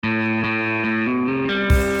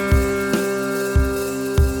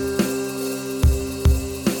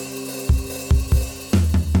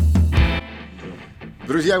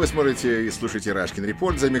Друзья, вы смотрите и слушаете Рашкин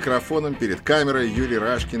Репорт. За микрофоном перед камерой Юрий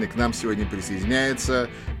Рашкин. И к нам сегодня присоединяется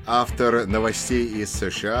автор новостей из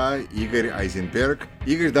США Игорь Айзенберг.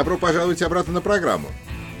 Игорь, добро пожаловать обратно на программу.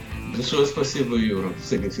 Большое спасибо, Юра.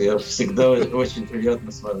 Всегда очень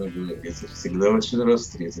приятно с вами говорить. Всегда очень рад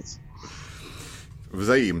встретиться.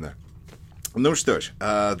 Взаимно. Ну что ж,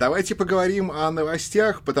 давайте поговорим о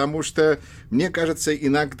новостях, потому что, мне кажется,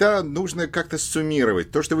 иногда нужно как-то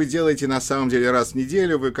суммировать. То, что вы делаете на самом деле раз в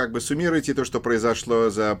неделю, вы как бы суммируете то, что произошло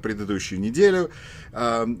за предыдущую неделю,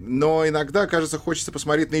 но иногда, кажется, хочется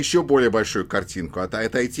посмотреть на еще более большую картинку,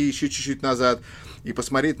 отойти еще чуть-чуть назад и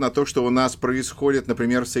посмотреть на то, что у нас происходит,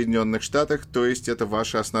 например, в Соединенных Штатах, то есть это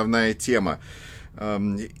ваша основная тема.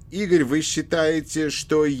 Игорь, вы считаете,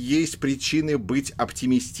 что есть причины быть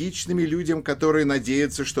оптимистичными людям, которые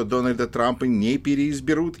надеются, что Дональда Трампа не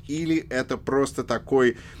переизберут, или это просто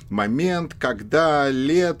такой момент, когда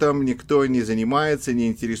летом никто не занимается, не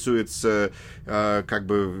интересуется, как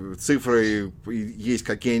бы цифры есть,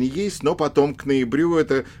 какие они есть, но потом к ноябрю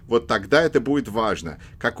вот тогда это будет важно.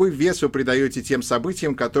 Какой вес вы придаете тем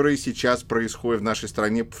событиям, которые сейчас происходят в нашей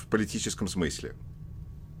стране в политическом смысле?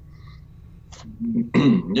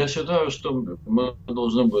 Я считаю, что мы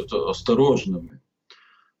должны быть осторожными.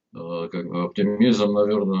 Оптимизм,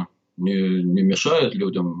 наверное, не мешает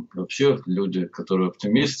людям. Вообще люди, которые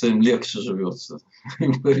оптимисты, им легче живется,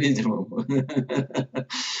 по-видимому.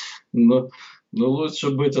 Но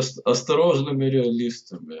лучше быть осторожными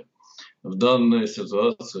реалистами в данной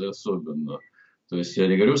ситуации особенно. То есть я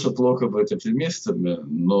не говорю, что плохо быть оптимистами,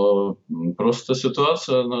 но просто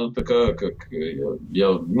ситуация, она такая, как...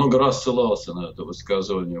 Я много раз ссылался на это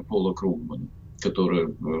высказывание Пола Кругмана, который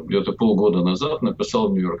где-то полгода назад написал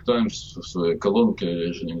в «Нью-Йорк Таймс» в своей колонке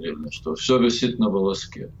еженедельно, что все висит на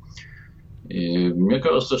волоске. И мне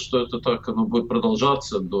кажется, что это так, оно будет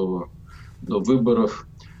продолжаться до выборов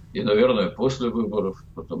и, наверное, после выборов,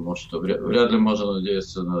 потому что вряд ли можно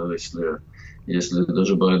надеяться на, если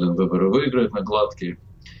даже Байден выборы выиграет, на гладкий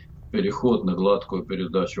переход, на гладкую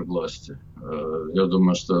передачу власти. Я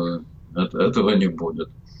думаю, что этого не будет.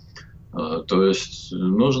 То есть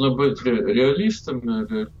нужно быть реалистами.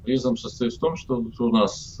 Реализм состоит в том, что у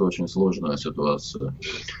нас очень сложная ситуация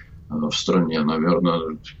в стране.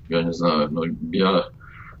 Наверное, я не знаю, но я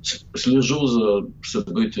слежу за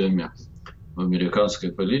событиями в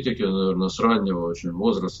американской политике, наверное, с раннего очень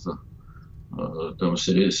возраста. Там,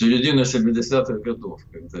 середины 70-х годов,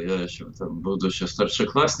 когда я еще, будучи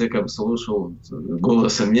старшеклассником, слушал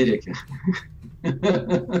 «Голос Америки».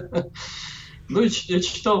 Ну и я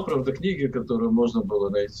читал, правда, книги, которые можно было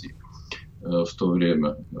найти в то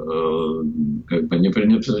время, как бы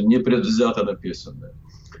непредвзято написанные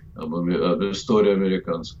об истории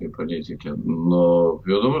американской политики. Но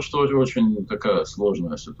я думаю, что очень такая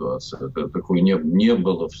сложная ситуация. Такой не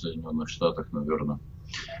было в Соединенных Штатах, наверное,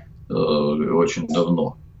 очень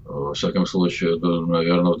давно. Во всяком случае,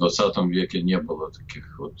 наверное, в 20 веке не было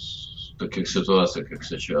таких ситуаций, как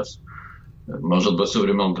сейчас. Может быть, со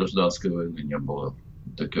времен гражданской войны не было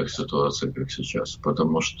таких ситуаций, как сейчас.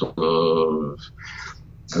 Потому что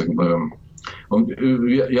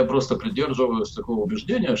я просто придерживаюсь такого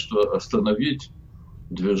убеждения, что остановить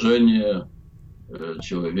движение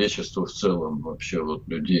человечества в целом, вообще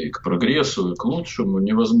людей к прогрессу и к лучшему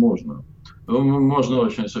невозможно. Можно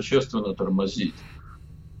очень существенно тормозить.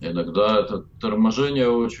 Иногда это торможение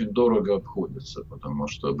очень дорого обходится, потому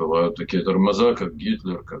что бывают такие тормоза, как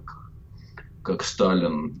Гитлер, как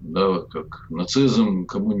Сталин, да, как нацизм,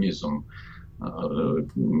 коммунизм.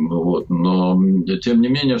 Но тем не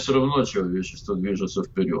менее все равно человечество движется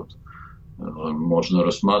вперед. Можно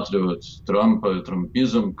рассматривать Трампа и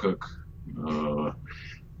трампизм как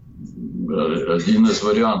один из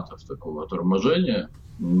вариантов такого торможения.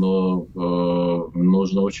 Но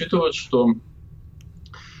нужно учитывать, что,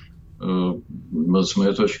 с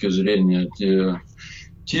моей точки зрения,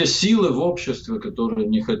 те силы в обществе, которые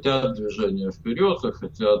не хотят движения вперед, а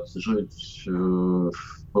хотят жить в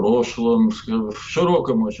прошлом, в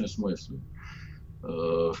широком очень смысле,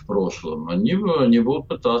 в прошлом, они будут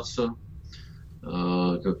пытаться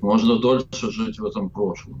как можно дольше жить в этом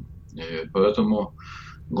прошлом. И поэтому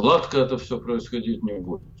гладко это все происходить не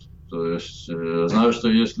будет. То есть знаю, что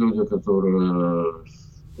есть люди, которые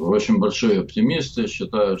очень большие оптимисты,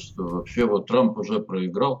 считают, что вообще Трамп уже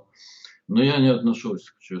проиграл. Но я не отношусь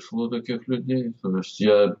к числу таких людей. То есть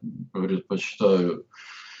я предпочитаю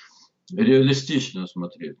реалистично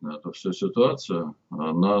смотреть на эту всю ситуацию.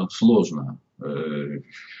 Она сложная.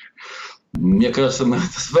 Мне кажется, мы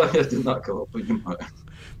это с вами одинаково понимаем.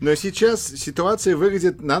 Но сейчас ситуация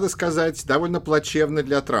выглядит, надо сказать, довольно плачевно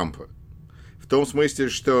для Трампа. том смысле,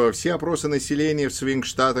 что все опросы населения в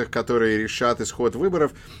свинг-штатах, которые решат исход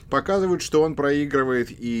выборов, показывают, что он проигрывает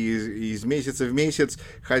и из месяца в месяц,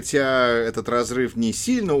 хотя этот разрыв не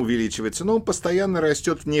сильно увеличивается, но он постоянно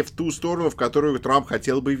растет не в ту сторону, в которую Трамп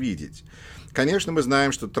хотел бы видеть. Конечно, мы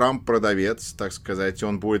знаем, что Трамп продавец, так сказать,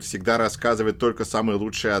 он будет всегда рассказывать только самое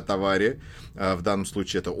лучшее о товаре, в данном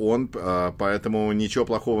случае это он, поэтому ничего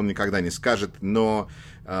плохого он никогда не скажет, но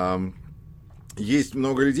есть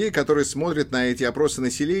много людей, которые смотрят на эти опросы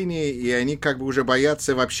населения, и они как бы уже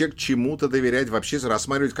боятся вообще к чему-то доверять, вообще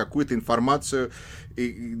рассматривать какую-то информацию.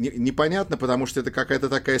 И непонятно, потому что это какая-то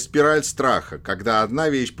такая спираль страха, когда одна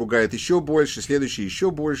вещь пугает еще больше, следующая еще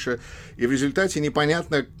больше, и в результате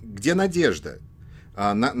непонятно, где надежда,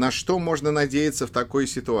 на что можно надеяться в такой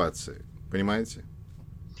ситуации. Понимаете?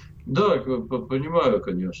 Да, понимаю,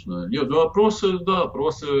 конечно. Нет, ну, опросы,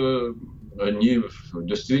 они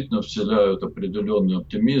действительно вселяют определенный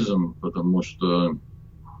оптимизм, потому что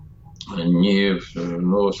они,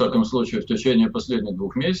 ну, во всяком случае, в течение последних 2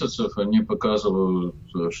 месяцев они показывают,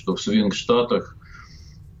 что в свинг-штатах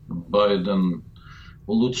Байден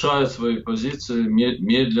улучшает свои позиции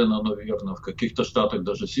медленно, наверное, в каких-то штатах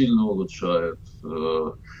даже сильно улучшает.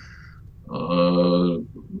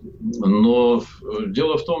 Но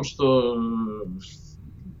дело в том, что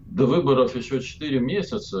до выборов еще 4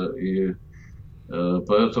 месяца, и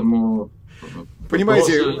поэтому...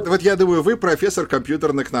 Понимаете, вот я думаю, вы профессор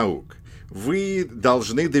компьютерных наук. Вы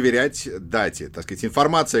должны доверять дате. Так сказать,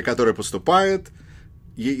 информация, которая поступает,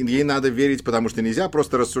 ей надо верить, потому что нельзя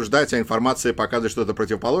просто рассуждать, а информация показывает что-то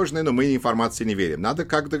противоположное, но мы информации не верим. Надо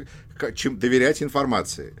как-то доверять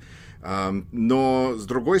информации. Но, с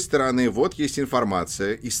другой стороны, вот есть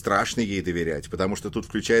информация, и страшно ей доверять, потому что тут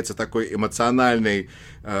включается такой эмоциональный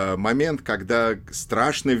момент, когда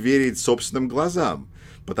страшно верить собственным глазам,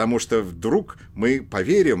 потому что вдруг мы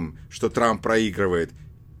поверим, что Трамп проигрывает,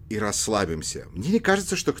 и расслабимся. Мне не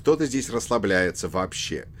кажется, что кто-то здесь расслабляется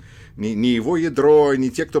вообще. Ни его ядро, ни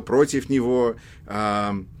те, кто против него.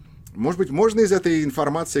 Может быть, можно из этой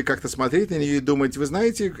информации как-то смотреть на нее и думать, вы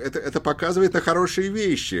знаете, это показывает на хорошие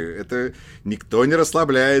вещи. Это никто не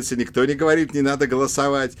расслабляется, никто не говорит, не надо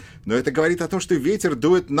голосовать. Но это говорит о том, что ветер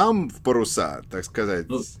дует нам в паруса, так сказать.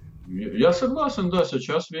 Ну, я согласен, да,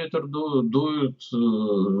 сейчас ветер дует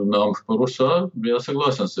нам в паруса, я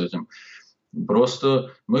согласен с этим.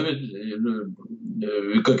 Просто мы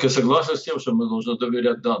ведь, как я согласен с тем, что мы должны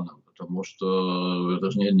доверять данным, потому что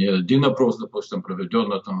это же не один опрос, допустим,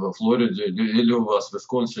 проведенный там во Флориде или у вас в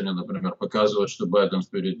Висконсине, например, показывает, что Байден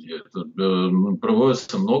впереди. Это,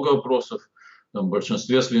 проводится много опросов, там, в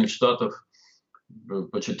большинстве свинг-штатов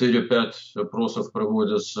по 4-5 опросов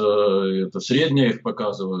проводятся, это средние их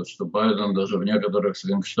показывают, что Байден даже в некоторых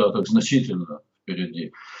свинг-штатах значительно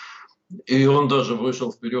впереди. И он даже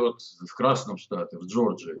вышел вперед в Красном штате, в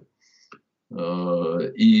Джорджии.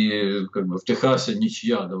 И как бы в Техасе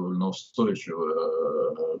ничья довольно устойчивая.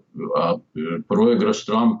 А проигрыш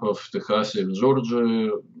Трампа в Техасе и в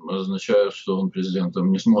Джорджии означает, что он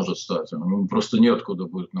президентом не сможет стать. Ему просто неоткуда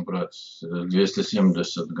будет набрать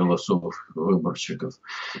 270 голосов выборщиков,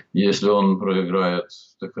 если он проиграет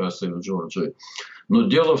в Техасе и в Джорджии. Но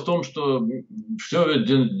дело в том, что все ведь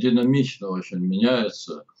динамично очень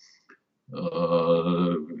меняется.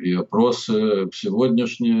 И опросы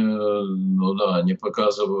сегодняшние, ну да, они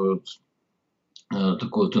показывают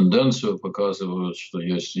такую тенденцию, показывают, что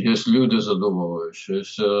есть люди,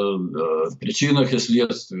 задумывающиеся о причинах и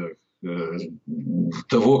следствиях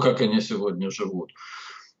того, как они сегодня живут.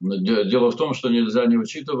 Но дело в том, что нельзя не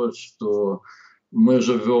учитывать, что мы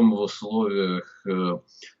живем в условиях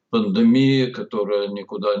пандемии, которая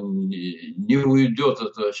никуда не уйдет,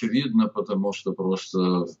 это очевидно, потому что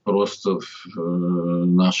просто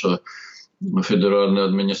наша федеральная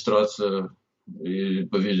администрация, и,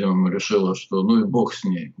 по-видимому, решила, что ну и бог с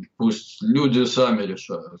ней. Пусть люди сами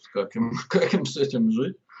решают, как им с этим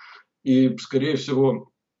жить. И, скорее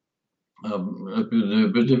всего,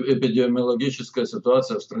 эпидемиологическая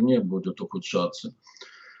ситуация в стране будет ухудшаться.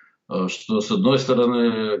 Что, с одной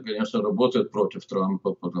стороны, конечно, работает против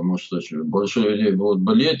Трампа, потому что больше людей будут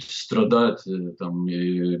болеть, страдать, там,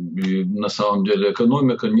 и на самом деле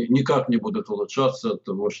экономика никак не будет улучшаться от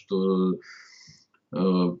того, что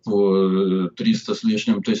по 300 с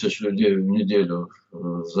лишним тысяч людей в неделю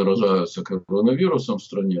заражаются коронавирусом в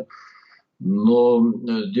стране. Но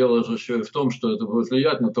дело же еще и в том, что это будет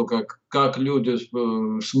влиять на то, как люди,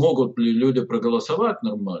 смогут ли люди проголосовать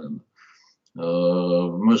нормально.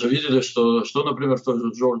 Мы же видели, что, например, в той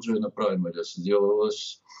же Джорджии на праймерис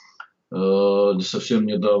делалось совсем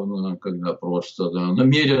недавно, когда просто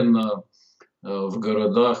намеренно в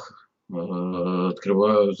городах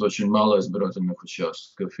открывают очень мало избирательных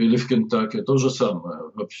участков. Или в Кентукки то же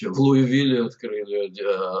самое. Вообще в Луивилле открыли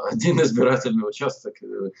один избирательный участок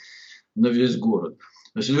на весь город.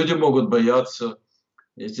 То есть люди могут бояться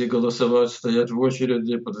идти голосовать, стоять в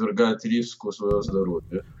очереди, подвергать риску своего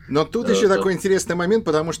здоровья. Но тут еще такой интересный момент,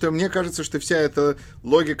 потому что мне кажется, что вся эта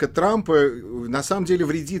логика Трампа на самом деле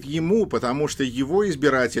вредит ему, потому что его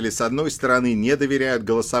избиратели, с одной стороны, не доверяют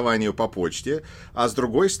голосованию по почте, а с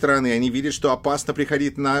другой стороны, они видят, что опасно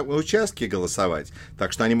приходить на участки голосовать,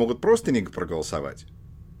 так что они могут просто не проголосовать.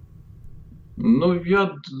 Ну,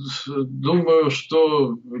 я думаю,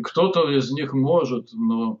 что кто-то из них может,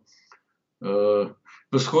 но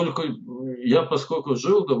поскольку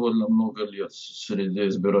жил довольно много лет среди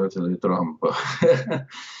избирателей Трампа,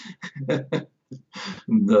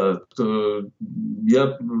 да, то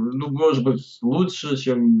я, может быть, лучше,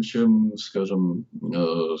 чем скажем,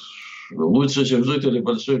 лучше, чем жители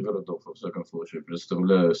больших городов, во всяком случае,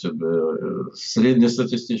 представляю себе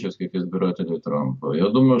среднестатистических избирателей Трампа. Я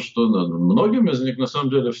думаю, что многим из них на самом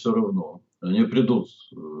деле все равно. Они придут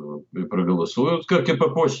и проголосуют, как и по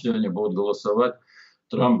почте они будут голосовать.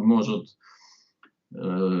 Трамп может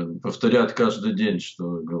повторять каждый день,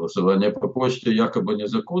 что голосование по почте якобы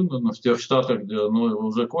незаконно, но в тех штатах, где оно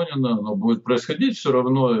узаконено, оно будет происходить все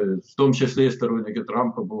равно, и в том числе и сторонники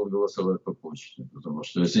Трампа будут голосовать по почте. Потому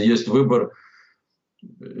что если есть выбор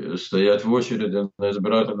стоять в очереди на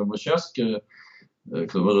избирательном участке,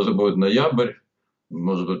 может это будет ноябрь,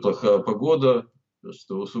 может быть плохая погода,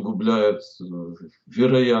 что усугубляет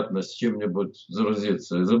вероятность чем-нибудь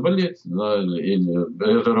заразиться и заболеть, да,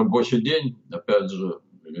 или это рабочий день, опять же,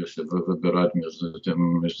 если выбирать между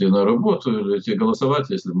тем, идти на работу или идти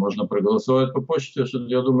голосовать, если можно проголосовать по почте,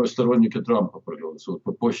 я думаю, сторонники Трампа проголосуют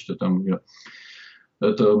по почте, там, где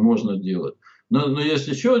это можно делать. Но есть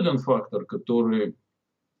еще один фактор, который,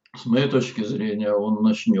 с моей точки зрения, он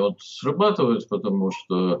начнет срабатывать, потому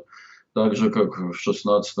что так же, как в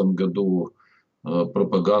 2016 году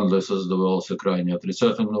пропагандой создавался крайне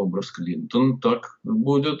отрицательный образ Клинтон, так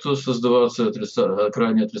будет создаваться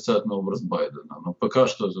крайне отрицательный образ Байдена. Но пока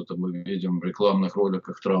что это мы видим в рекламных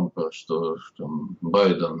роликах Трампа, что там,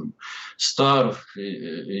 Байден стар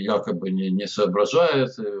и якобы не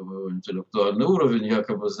соображает, его интеллектуальный уровень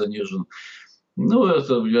якобы занижен. Ну,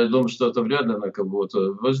 я думаю, что это вряд ли на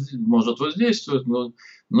кого-то может воздействовать, но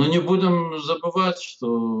не будем забывать,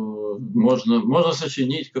 что можно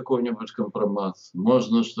сочинить какой-нибудь компромат,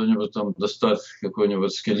 можно что-нибудь там достать,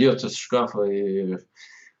 какой-нибудь скелет из шкафа и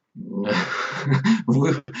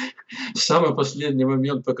в самый последний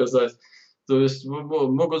момент показать. То есть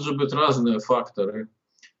могут же быть разные факторы,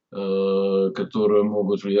 которые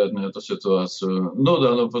могут влиять на эту ситуацию. Ну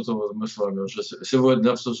да, но потом мы с вами уже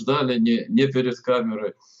сегодня обсуждали, не перед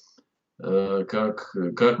камерой, как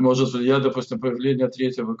может влиять, допустим, появление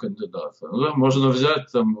третьего кандидата. Ну, можно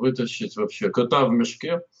взять, там, вытащить вообще кота в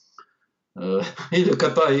мешке, или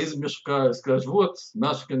кота из мешка и сказать, вот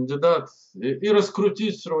наш кандидат, и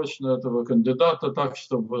раскрутить срочно этого кандидата так,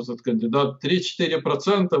 чтобы этот кандидат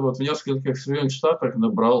 3-4% вот в нескольких своих штатах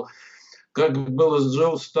набрал, как было с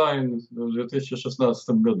Джилл Стайн в 2016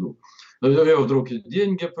 году. У нее вдруг и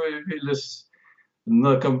деньги появились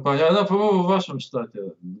на кампанию. Она, по-моему, в вашем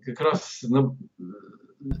штате как раз...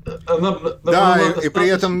 Да, и при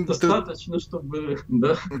этом... Достаточно, чтобы...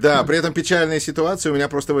 Да, при этом печальная ситуация. У меня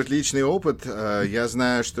просто вот личный опыт. Я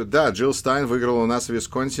знаю, что, да, Джилл Стайн выиграла у нас в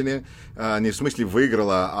Висконсине. Не в смысле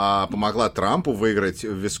выиграла, а помогла Трампу выиграть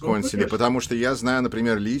в Висконсине. Потому что я знаю,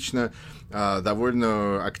 например, лично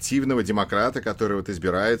довольно активного демократа, который вот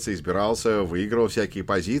избирался, выиграл всякие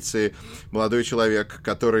позиции. Молодой человек,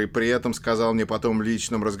 который при этом сказал мне потом в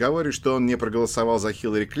личном разговоре, что он не проголосовал за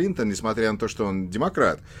Хиллари Клинтон, несмотря на то, что он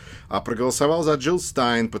демократ, а проголосовал за Джилл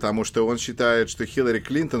Стайн, потому что он считает, что Хиллари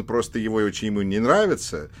Клинтон просто ему не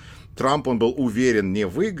нравится. Трамп, он был уверен, не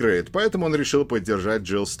выиграет, поэтому он решил поддержать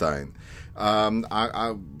Джилл Стайн.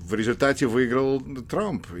 А в результате выиграл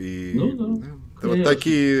Трамп. Вот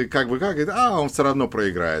такие, он все равно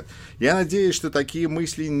проиграет. Я надеюсь, что такие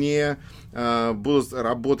мысли не будут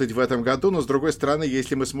работать в этом году, но, с другой стороны,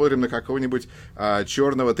 если мы смотрим на какого-нибудь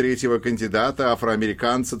черного третьего кандидата,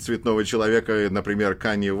 афроамериканца, цветного человека, например,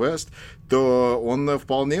 Канье Уэст, то он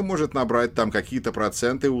вполне может набрать там какие-то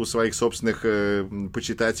проценты у своих собственных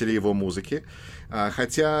почитателей его музыки.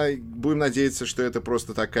 Хотя будем надеяться, что это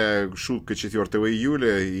просто такая шутка 4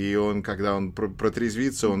 июля, и он, когда он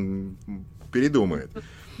протрезвится, он передумает.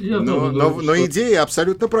 Но идея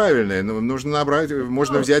абсолютно правильная. Нужно набрать,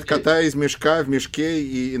 можно взять кота из мешка в мешке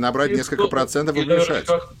и набрать несколько процентов и помешать.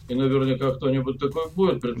 И наверняка кто-нибудь такой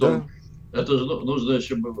будет. Притом, это же нужно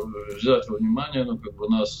еще взять во внимание, ну, как бы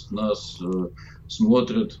нас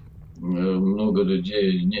смотрят много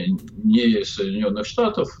людей не из Соединенных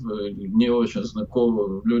Штатов, не очень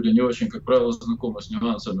знакомы, люди не очень, как правило, знакомы с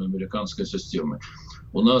нюансами американской системы.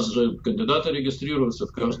 У нас же кандидаты регистрируются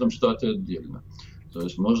в каждом штате отдельно. То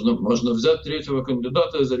есть можно взять третьего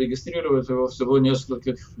кандидата и зарегистрировать его всего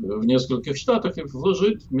в нескольких штатах и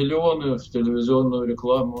вложить миллионы в телевизионную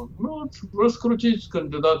рекламу. Ну, раскрутить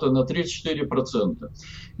кандидата на 3-4%.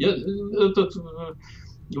 Этот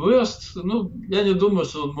Вест, ну, я не думаю,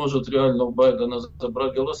 что он может реально у Байдена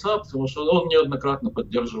забрать голоса, потому что он неоднократно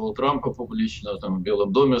поддерживал Трампа публично, там в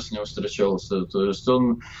Белом доме с ним встречался. То есть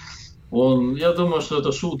я думаю, что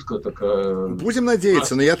это шутка такая. Будем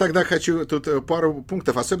надеяться, но я тогда хочу тут пару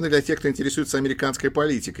пунктов, особенно для тех, кто интересуется американской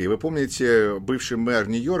политикой. Вы помните, бывший мэр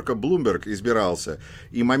Нью-Йорка Блумберг избирался,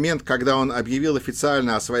 и момент, когда он объявил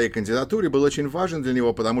официально о своей кандидатуре, был очень важен для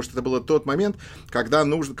него, потому что это был тот момент, когда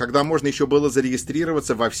можно еще было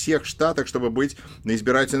зарегистрироваться во всех штатах, чтобы быть на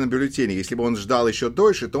избирательном бюллетене. Если бы он ждал еще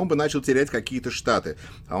дольше, то он бы начал терять какие-то штаты.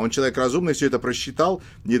 А он человек разумный, все это просчитал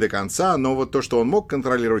не до конца, но вот то, что он мог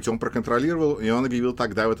контролировать, он проконтролировал, и он объявил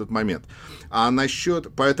тогда в этот момент. А насчет...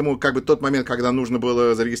 Поэтому как бы тот момент, когда нужно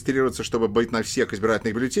было зарегистрироваться, чтобы быть на всех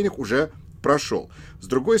избирательных бюллетенях, уже прошел. С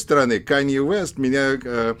другой стороны, Канье Уэст меня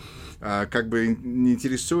как бы не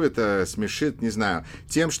интересует, смешит, не знаю,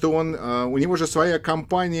 тем, что у него же своя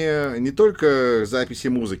компания не только записи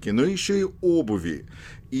музыки, но еще и обуви.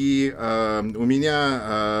 И у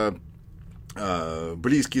меня...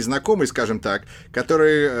 близкий знакомый, скажем так,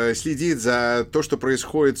 который следит за то, что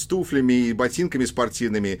происходит с туфлями и ботинками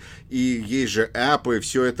спортивными, и есть же Apple,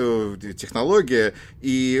 все это технология,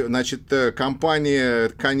 и, значит, компания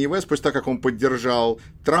Kanye West, после того, как он поддержал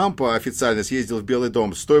Трампа, официально съездил в Белый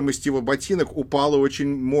дом, стоимость его ботинок упала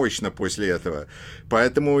очень мощно после этого.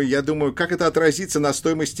 Поэтому я думаю, как это отразится на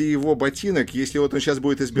стоимости его ботинок, если вот он сейчас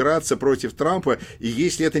будет избираться против Трампа, и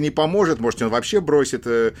если это не поможет, может, он вообще бросит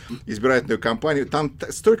избирательную кампанию. Там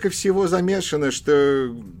столько всего замешано,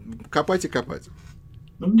 что копать и копать.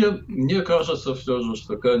 Ну, мне кажется все же,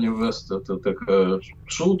 что Kanye West это такая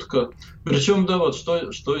шутка. Причем, да, вот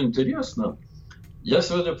что интересно, я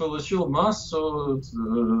сегодня получил массу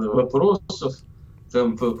вопросов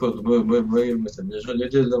там, под моим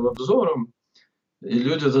еженедельным обзором, и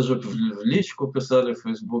люди даже в личку писали в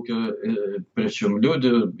Фейсбуке, причем люди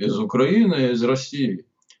из Украины и из России,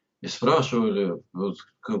 и спрашивали, вот,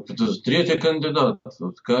 третий кандидат,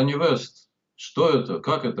 вот, Kanye West, что это,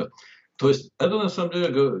 как это? То есть это на самом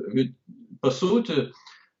деле, ведь, по сути,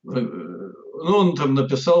 ну, он там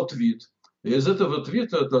написал твит. И из этого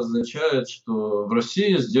твита это означает, что в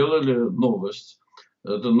России сделали новость.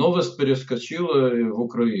 Эта новость перескочила в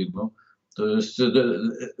Украину. То есть,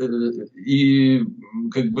 и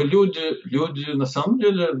как бы люди на самом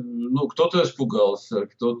деле, ну, кто-то испугался,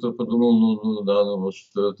 кто-то подумал, ну да, ну вот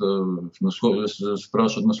что это,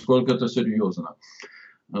 спрашивают, насколько это серьезно,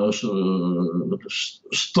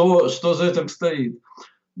 что за этим стоит.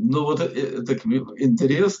 Ну вот так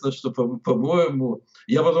интересно, что, по-моему,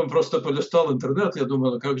 я потом просто полистал интернет, я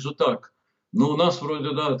думал, как же так? Ну, у нас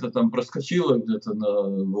вроде, да, это там проскочило где-то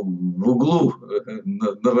в углу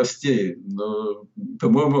новостей, но,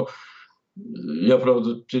 по-моему, я,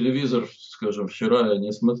 правда, телевизор, скажем, вчера я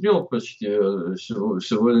не смотрел почти,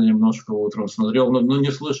 сегодня немножко утром смотрел, но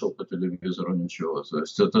не слышал по телевизору ничего. То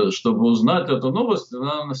есть, это, чтобы узнать эту новость,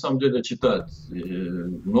 надо на самом деле читать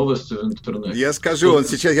новости в интернете. Я скажу,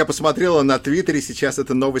 я посмотрел на Твиттере, сейчас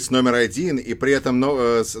это новость номер 1, и при этом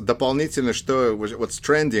дополнительно, что вот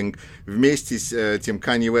трендинг вместе с этим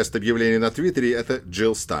Kanye West объявлением на Твиттере, это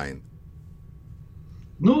Джилл Стайн.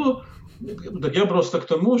 Ну, так я просто к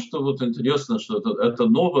тому, что вот интересно, что эта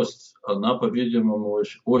новость, она, по-видимому,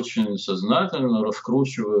 очень сознательно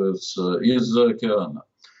раскручивается из-за океана.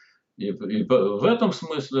 И в этом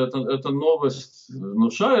смысле эта новость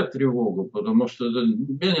внушает тревогу, потому что,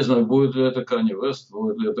 я не знаю, будет ли это Kanye West,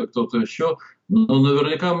 будет ли это кто-то еще, но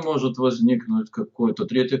наверняка может возникнуть какой-то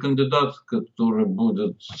третий кандидат, который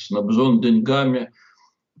будет снабжен деньгами,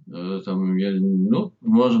 там,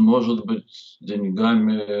 может быть,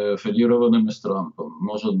 деньгами, аффилированными с Трампом,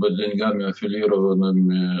 может быть, деньгами,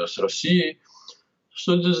 аффилированными с Россией.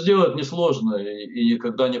 Что сделать несложно и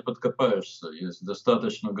никогда не подкопаешься. Есть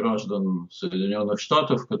достаточно граждан Соединенных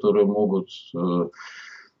Штатов, которые могут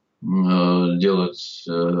делать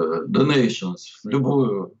donations в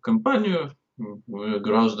любую компанию,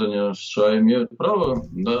 граждане США имеют право,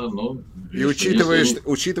 да, но... И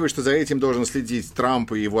учитывая, что за этим должен следить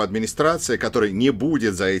Трамп и его администрация, которая не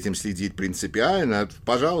будет за этим следить принципиально,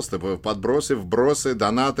 пожалуйста, подбросы, вбросы,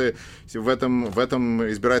 донаты в этом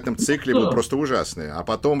избирательном цикле будут просто ужасные. А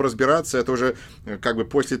потом разбираться, это уже как бы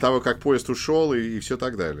после того, как поезд ушел и все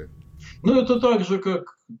так далее. Ну, это так же,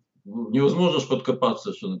 как невозможно ж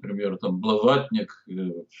подкопаться, что, например, там Блаватник,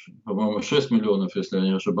 по-моему, 6 миллионов, если я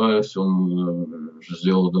не ошибаюсь, он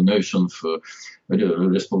сделал donation в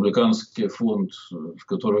республиканский фонд,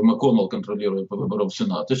 который МакКоннелл контролирует по выборам в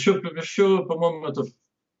Сенат. Еще, по-моему, это в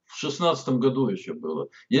 2016 году еще было.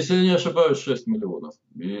 Если я не ошибаюсь, 6 миллионов.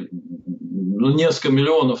 Ну, несколько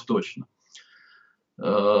миллионов точно.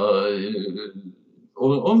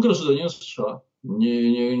 Он гражданин США.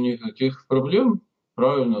 Никаких проблем.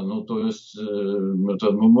 Правильно, ну то есть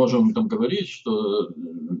это мы можем там говорить, что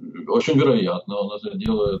очень вероятно он это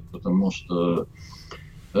делает, потому что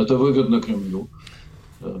это выгодно Кремлю.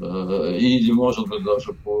 И может быть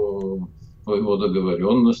даже по его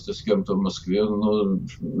договоренности с кем-то в Москве, но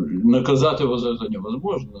наказать его за это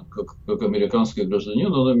невозможно. Как американский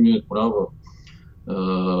гражданин он имеет право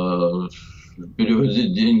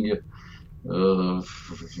переводить деньги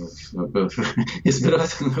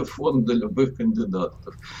избирательный фонд для любых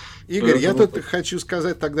кандидатов. Игорь, я тут хочу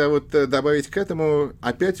сказать тогда вот добавить к этому,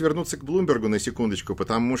 опять вернуться к Блумбергу на секундочку,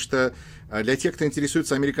 потому что для тех, кто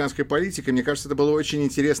интересуется американской политикой, мне кажется, это был очень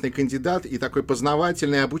интересный кандидат и такой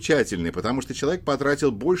познавательный и обучательный, потому что человек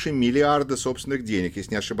потратил больше $1 миллиарда собственных денег,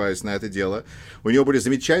 если не ошибаюсь, на это дело. У него были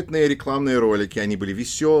замечательные рекламные ролики, они были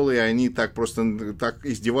веселые, они так просто так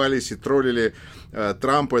издевались и троллили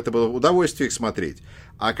Трампа, это было удовольствие их смотреть.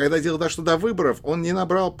 А когда дело дошло до выборов, он не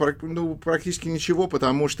набрал практически ничего,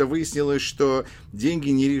 потому что выяснилось, что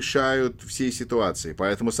деньги не решают всей ситуации.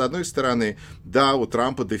 Поэтому, с одной стороны, да, у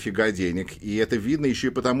Трампа дофига денег, и это видно еще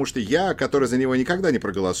и потому, что я, который за него никогда не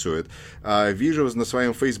проголосует, вижу на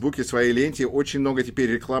своем Фейсбуке, своей ленте очень много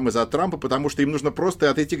теперь рекламы за Трампа, потому что им нужно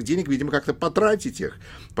просто от этих денег, видимо, как-то потратить их.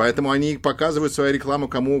 Поэтому они показывают свою рекламу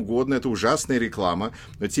кому угодно, это ужасная реклама,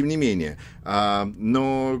 но тем не менее.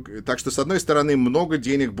 Так что, с одной стороны, много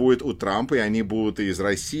денег будет у Трампа, и они будут и из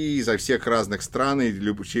России, из всех разных стран, и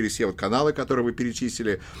через все вот каналы, которые вы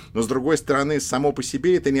перечислили. Но, с другой стороны, само по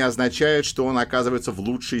себе это не означает, что он оказывается в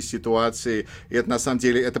лучшей ситуации. И это, на самом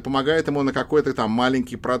деле, это помогает ему на какой-то там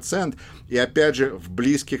маленький процент. И, опять же, в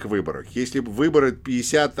близких выборах. Если выборы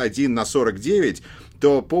 51-49,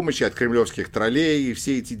 то помощи от кремлевских троллей и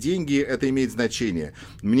все эти деньги, это имеет значение,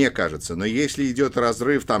 мне кажется. Но если идет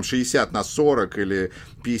разрыв там 60-40 или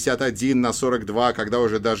 51-42, когда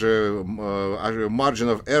уже даже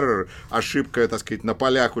margin of error, ошибка, так сказать, на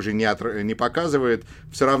полях уже не показывает,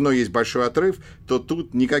 все равно есть большой отрыв, то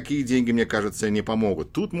тут никакие деньги, мне кажется, не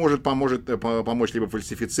помогут. Тут может помочь либо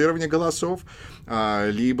фальсифицирование голосов,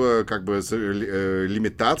 либо как бы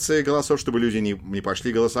лимитация голосов, чтобы люди не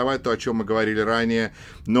пошли голосовать, то, о чем мы говорили ранее.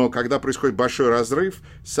 Но когда происходит большой разрыв,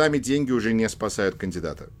 сами деньги уже не спасают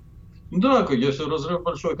кандидата. Да, если разрыв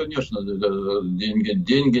большой, конечно,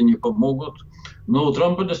 деньги не помогут. Но у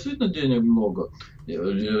Трампа действительно денег много.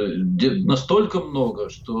 Настолько много,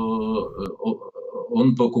 что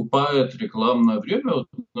он покупает рекламное время. Вот,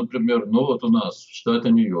 например, вот у нас в штате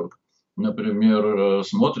Нью-Йорк. Например,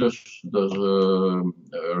 смотришь даже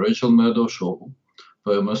Рэйчел Мэдоу шоу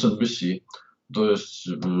по MSNBC. То есть,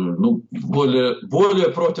 более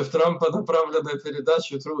против Трампа направленные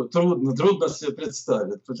передачи трудно себе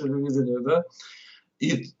представить по телевидению, да?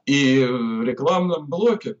 И в рекламном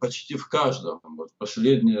блоке почти в каждом, вот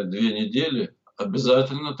последние 2 недели,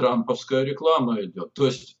 обязательно трамповская реклама идет. То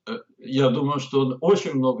есть, я думаю, что он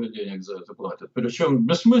очень много денег за это платит. Причем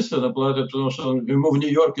бессмысленно платит, потому что ему в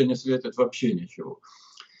Нью-Йорке не светит вообще ничего.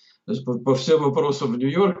 То есть по всем вопросам в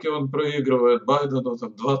Нью-Йорке он проигрывает Байдену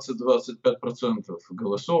там 20-25%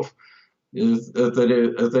 голосов. И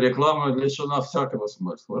эта реклама лишена всякого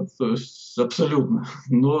смысла. То есть абсолютно.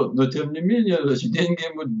 Но тем не менее, деньги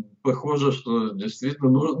ему похоже, что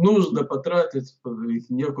действительно нужно потратить,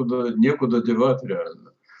 их некуда девать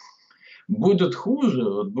реально. Будет хуже,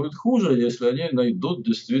 если они найдут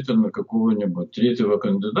действительно какого-нибудь третьего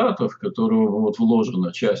кандидата, в которого вот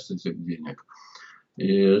вложена часть этих денег.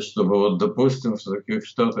 И чтобы, вот, допустим, в таких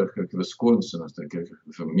штатах, как Висконсин, в таких,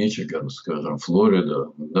 как Мичиган, скажем,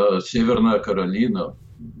 Флорида, да, Северная Каролина,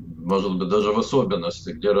 может быть, даже в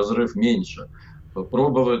особенности, где разрыв меньше,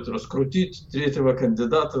 попробовать раскрутить третьего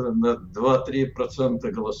кандидата на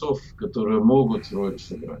 2-3% голосов, которые могут роль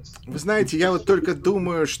сыграть. Вы знаете, я вот только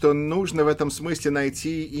думаю, что нужно в этом смысле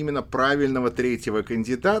найти именно правильного третьего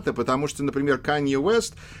кандидата, потому что, например, Канье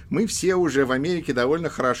Уэст мы все уже в Америке довольно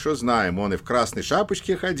хорошо знаем. Он и в красной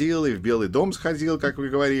шапочке ходил, и в Белый дом сходил, как вы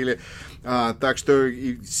говорили. Так что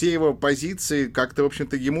и все его позиции как-то, в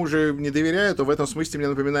общем-то, ему же не доверяют. В этом смысле мне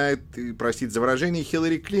напоминает, простите за выражение,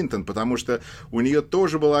 Хиллари Клинтон, потому что у нее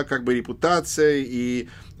тоже была как бы репутация, и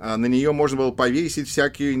на нее можно было повесить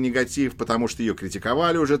всякий негатив, потому что ее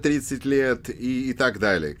критиковали уже 30 лет и так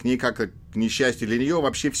далее. К ней как-то, к несчастью для нее,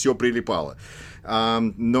 вообще все прилипало.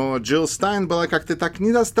 Но Джилл Стайн была как-то так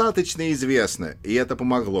недостаточно известна, и это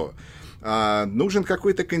помогло. Нужен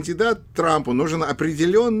какой-то кандидат Трампу, нужен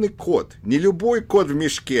определенный кот. Не любой кот в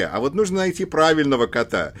мешке, а вот нужно найти правильного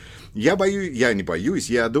кота. Я не боюсь,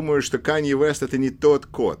 я думаю, что Канье Уэст это не тот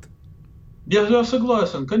кот. Я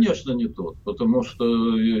согласен, конечно, не тот, потому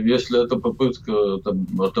что если это попытка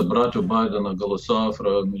отобрать у Байдена голоса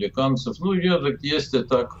афроамериканцев, есть и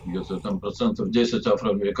так, если там 10%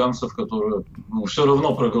 афроамериканцев, которые все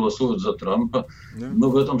равно проголосуют за Трампа, но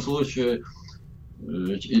в этом случае,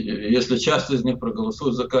 если часть из них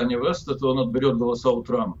проголосует за Канье Уэста, то он отберет голоса у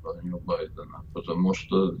Трампа, а не у Байдена, потому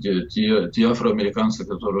что те афроамериканцы,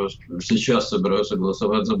 которые сейчас собираются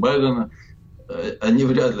голосовать за Байдена, они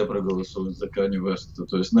вряд ли проголосуют за Канье Уэста.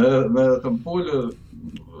 То есть на этом поле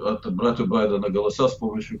отобрать у Байдена голоса с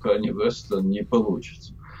помощью Канье Уэста не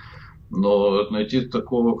получится. Но найти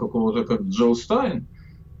такого какого-то, как Джилл Стайн,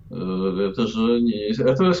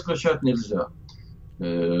 этого исключать нельзя.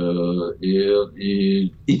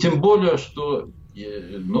 И тем более, что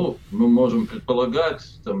мы можем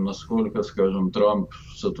предполагать, насколько, скажем, Трамп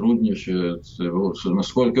сотрудничает,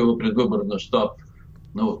 насколько его предвыборный штаб,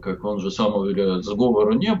 как он же сам уверяет,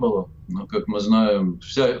 сговора не было, но, как мы знаем,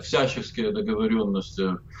 всяческие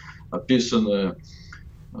договоренности, описанные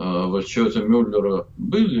в отчете Мюллера,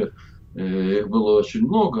 были, их было очень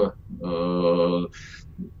много.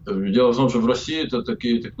 Дело в том, что в России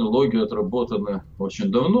такие технологии отработаны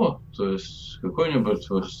очень давно, то есть какой-нибудь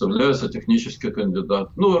выставляется технический кандидат.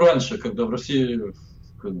 Раньше, когда в России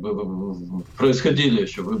происходили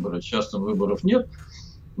еще выборы, часто выборов нет,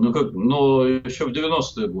 но еще в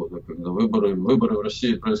 90-е годы, когда выборы в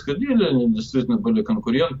России происходили, они действительно были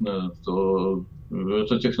конкурентны, то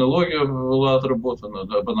эта технология была отработана,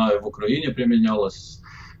 она и в Украине применялась,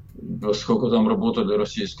 поскольку там работали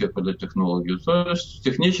российские политтехнологи. То есть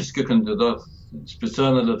технический кандидат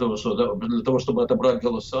специально для того, чтобы отобрать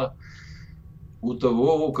голоса у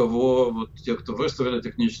того, у кого те, кто выставили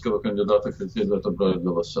технического кандидата, хотели отобрать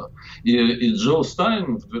голоса. И Джилл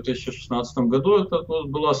Стайн в 2016 году это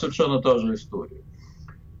была совершенно та же история.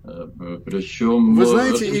 Причем... Вы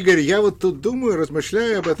знаете, Игорь, я вот тут думаю,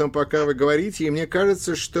 размышляю об этом, пока вы говорите, и мне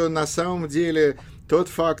кажется, что на самом деле тот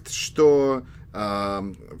факт, что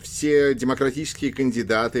все демократические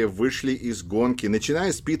кандидаты вышли из гонки,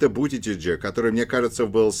 начиная с Пита Бутиджеджа, который, мне кажется,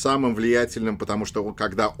 был самым влиятельным, потому что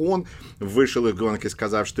когда он вышел из гонки,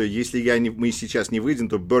 сказав, что если мы сейчас не выйдем,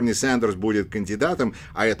 то Берни Сандерс будет кандидатом,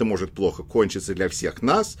 а это может плохо кончиться для всех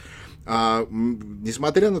нас.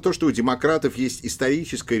 Несмотря на то, что у демократов есть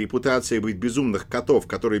историческая репутация быть безумных котов,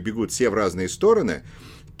 которые бегут все в разные стороны,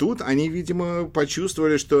 тут они, видимо,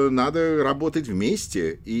 почувствовали, что надо работать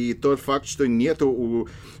вместе. И тот факт, что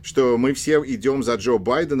что мы все идем за Джо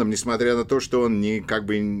Байденом, несмотря на то, что он не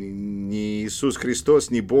Иисус Христос,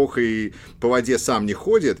 не Бог и по воде сам не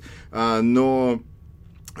ходит, но,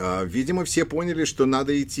 видимо, все поняли, что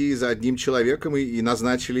надо идти за одним человеком и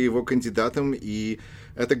назначили его кандидатом, и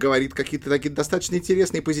это говорит какие-то такие достаточно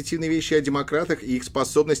интересные позитивные вещи о демократах и их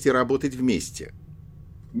способности работать вместе.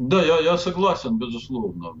 Да, я согласен,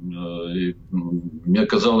 безусловно. И мне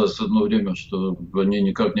казалось одно время, что они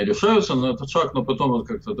никак не решаются на этот шаг, но потом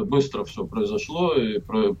как-то это быстро все произошло, и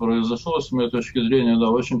произошло, с моей точки зрения, да,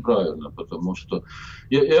 очень правильно, потому что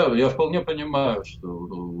я вполне понимаю, что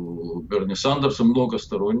у Берни Сандерса много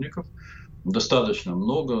сторонников, достаточно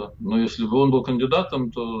много, но если бы он был кандидатом,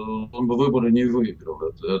 то он бы выборы не выиграл,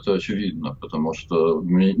 это очевидно, потому что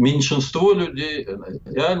меньшинство людей,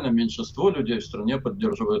 реально меньшинство людей в стране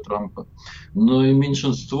поддерживает Трампа, но и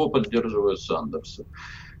меньшинство поддерживает Сандерса.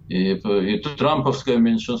 И трамповское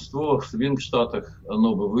меньшинство в свинг-штатах,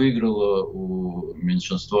 оно бы выиграло у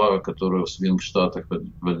меньшинства, которое в свинг-штатах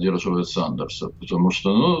поддерживает Сандерса, потому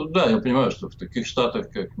что, я понимаю, что в таких штатах,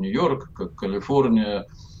 как Нью-Йорк, как Калифорния,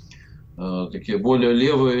 такие более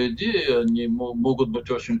левые идеи, они могут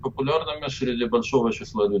быть очень популярными среди большого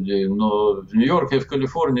числа людей, но в Нью-Йорке и в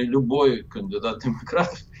Калифорнии любой кандидат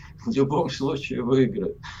демократов в любом случае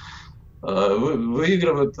выиграет.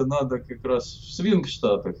 Выигрывать-то надо как раз в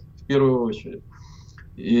свинг-штатах в первую очередь.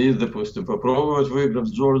 И, допустим, попробовать выиграть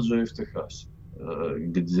в Джорджии и в Техасе,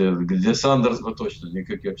 где Сандерс бы точно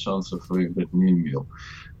никаких шансов выиграть не имел.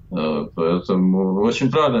 Поэтому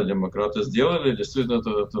очень правильно демократы сделали. Действительно,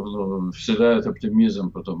 это вселяет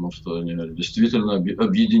оптимизм, потому что они действительно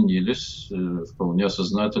объединились вполне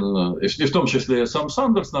сознательно. И в том числе и сам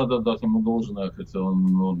Сандерс, надо дать ему должное, хотя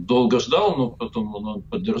он долго ждал, но потом он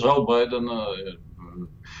поддержал Байдена.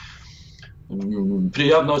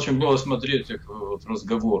 Приятно очень было смотреть их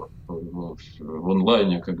разговор в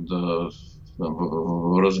онлайне, когда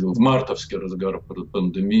в мартовский разгар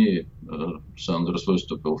пандемии Сандерс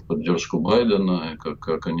выступил в поддержку Байдена, и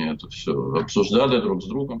как они это все обсуждали друг с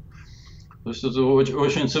другом. То есть это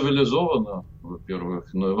очень цивилизованно,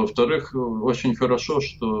 во-первых. Но, во-вторых, очень хорошо,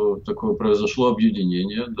 что такое произошло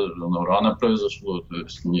объединение. Даже оно рано произошло. То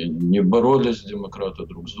есть не боролись демократы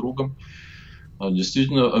друг с другом, а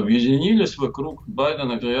действительно объединились вокруг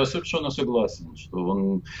Байдена. Я совершенно согласен, что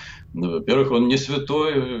он, во-первых, он не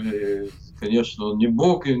святой, конечно, он не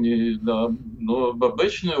бог, но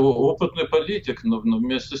обычный опытный политик, но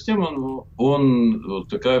вместе с тем он вот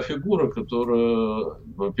такая фигура, которая,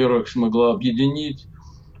 во-первых, смогла объединить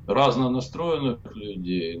разно настроенных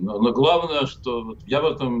людей. Но главное, что у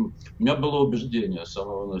меня было убеждение с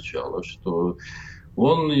самого начала, что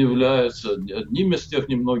он является одним из тех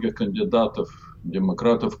немногих кандидатов,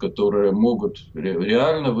 демократов, которые могут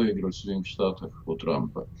реально выиграть в свинг-штатах у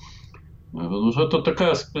Трампа. Потому что это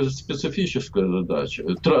такая специфическая задача.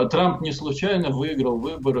 Трамп не случайно выиграл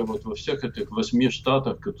выборы вот во всех этих 8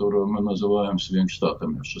 штатах, которые мы называем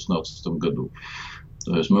свинг-штатами в 2016 году.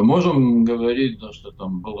 То есть мы можем говорить, да, что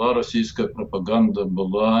там была российская пропаганда,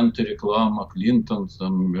 была антиреклама, Клинтон,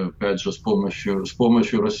 там, опять же, с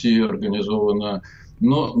помощью России организована.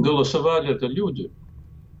 Но голосовали это люди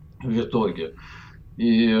в итоге.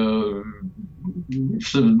 И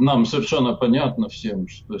нам совершенно понятно всем,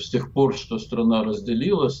 что с тех пор, что страна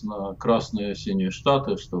разделилась на красные и синие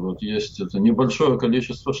штаты, что вот есть это небольшое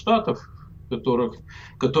количество штатов,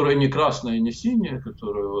 которые не красные, не синие,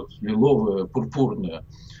 которые вот лиловые, пурпурные,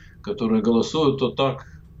 которые голосуют то так,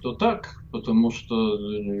 потому что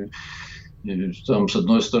там, с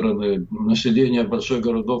одной стороны, население больших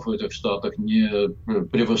городов в этих штатах не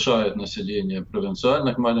превышает население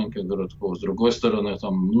провинциальных маленьких городков. С другой стороны,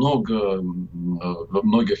 там во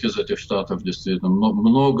многих из этих штатов действительно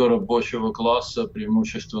много рабочего класса,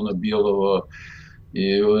 преимущественно белого.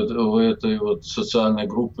 И у этой вот социальной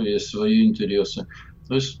группы есть свои интересы.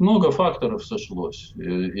 То есть много факторов сошлось.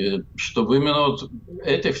 И чтобы именно вот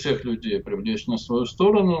этих всех людей привлечь на свою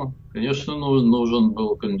сторону, конечно, нужен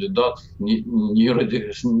был кандидат не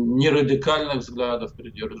радикальных взглядов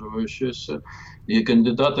придерживающийся, и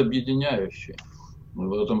кандидат объединяющий.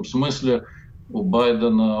 В этом смысле у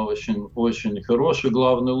Байдена очень, очень хороший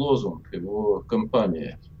главный лозунг его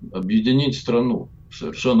кампании – объединить страну,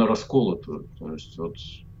 совершенно расколотую. То есть вот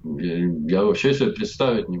я вообще себе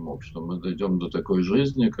представить не мог, что мы дойдем до такой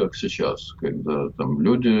жизни, как сейчас, когда там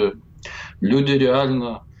люди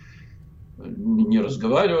реально не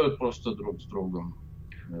разговаривают просто друг с другом,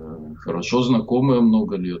 хорошо знакомые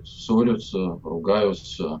много лет, ссорятся,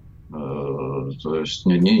 ругаются, то есть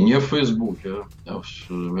не в Фейсбуке, а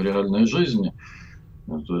в реальной жизни.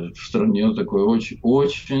 То есть в стране такой очень,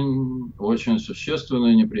 очень, очень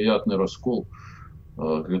существенный неприятный раскол,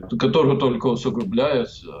 который только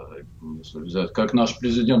усугубляется. Если взять, как наш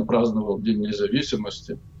президент праздновал День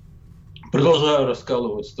независимости, продолжая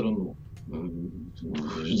раскалывать страну.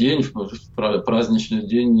 Праздничный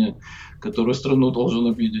день, который страну должен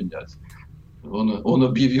объединять. Он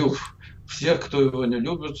объявил всех, кто его не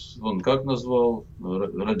любит, он как назвал,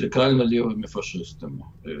 радикально левыми фашистами.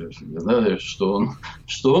 Знаешь, что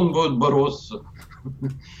он будет бороться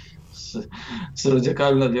с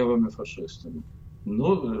радикально левыми фашистами.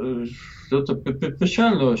 Ну, это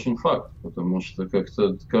печальный очень факт, потому что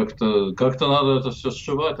как-то надо это все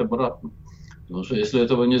сшивать обратно. Потому что если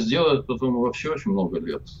этого не сделать, потом вообще очень много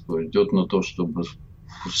лет идет на то, чтобы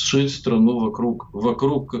сшить страну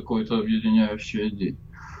вокруг какой-то объединяющей идеи.